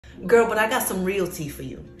Girl, but I got some real tea for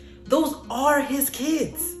you. Those are his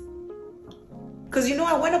kids. Cause you know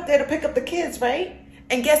I went up there to pick up the kids, right?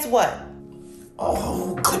 And guess what?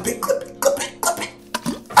 Oh, clip it, clip it, clip it, clip it.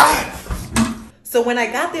 Ah. So when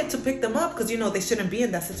I got there to pick them up, because you know they shouldn't be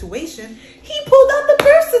in that situation, he pulled out the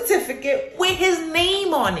birth certificate with his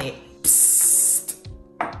name on it. Psst.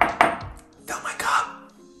 Fill my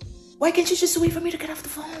cup. Why can't you just wait for me to get off the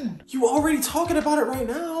phone? You already talking about it right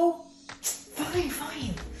now. Fine,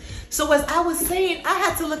 fine. So as I was saying, I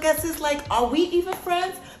had to look at this like, are we even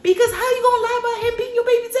friends? Because how you gonna lie about him being your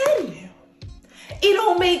baby daddy? It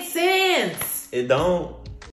don't make sense. It don't.